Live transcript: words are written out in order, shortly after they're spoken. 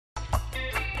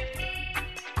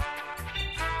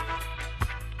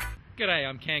G'day,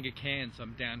 I'm Kanga Cairns.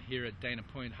 I'm down here at Dana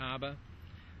Point Harbour.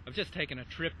 I've just taken a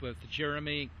trip with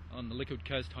Jeremy on the Liquid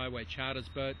Coast Highway Charters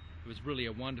boat. It was really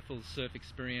a wonderful surf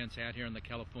experience out here on the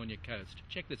California coast.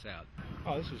 Check this out.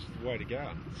 Oh, this is the way to go.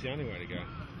 It's the only way to go.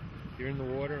 You're in the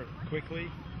water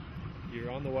quickly, you're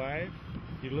on the wave,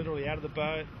 you're literally out of the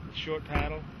boat, short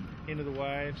paddle, into the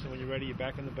waves, and when you're ready, you're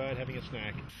back on the boat having a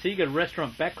snack. So you got a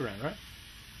restaurant background, right?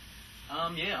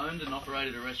 Yeah, owned and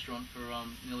operated a restaurant for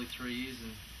nearly 3 years in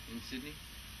Sydney,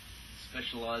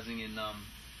 specialising in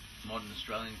modern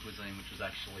Australian cuisine, which was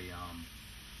actually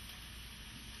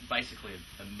basically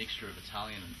a mixture of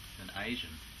Italian and Asian.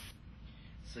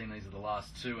 Seeing these are the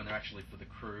last two, and they're actually for the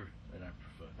crew. They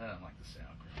don't like the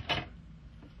sour cream.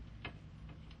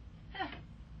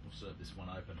 We'll serve this one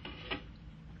open.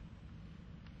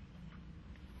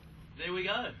 There we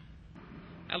go.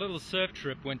 Our little surf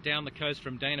trip went down the coast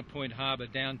from Dana Point Harbour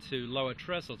down to Lower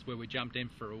Trestles, where we jumped in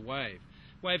for a wave.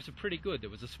 Waves are pretty good. There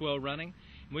was a swell running.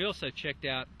 And we also checked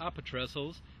out Upper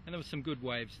Trestles, and there were some good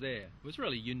waves there. It was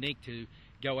really unique to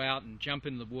go out and jump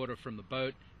in the water from the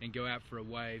boat and go out for a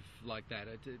wave like that.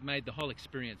 It made the whole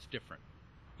experience different.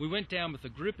 We went down with a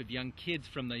group of young kids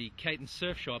from the Caton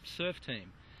Surf Shop surf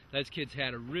team. Those kids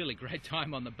had a really great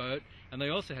time on the boat, and they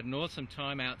also had an awesome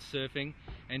time out surfing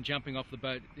and jumping off the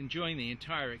boat, enjoying the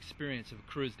entire experience of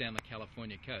a cruise down the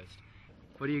California coast.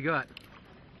 What do you got?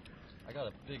 I got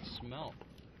a big smell.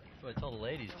 That's what I told the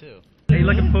ladies too. Are you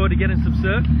looking forward to getting some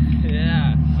surf?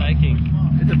 Yeah,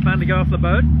 psyching. Is it fun to go off the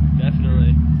boat?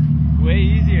 Definitely. Way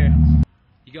easier.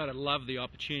 You got to love the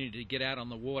opportunity to get out on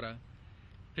the water,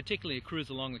 particularly a cruise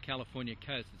along the California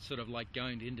coast. It's sort of like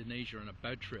going to Indonesia on a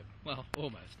boat trip. Well,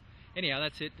 almost. Anyhow,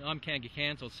 that's it. I'm Kanga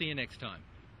Cairns. I'll see you next time.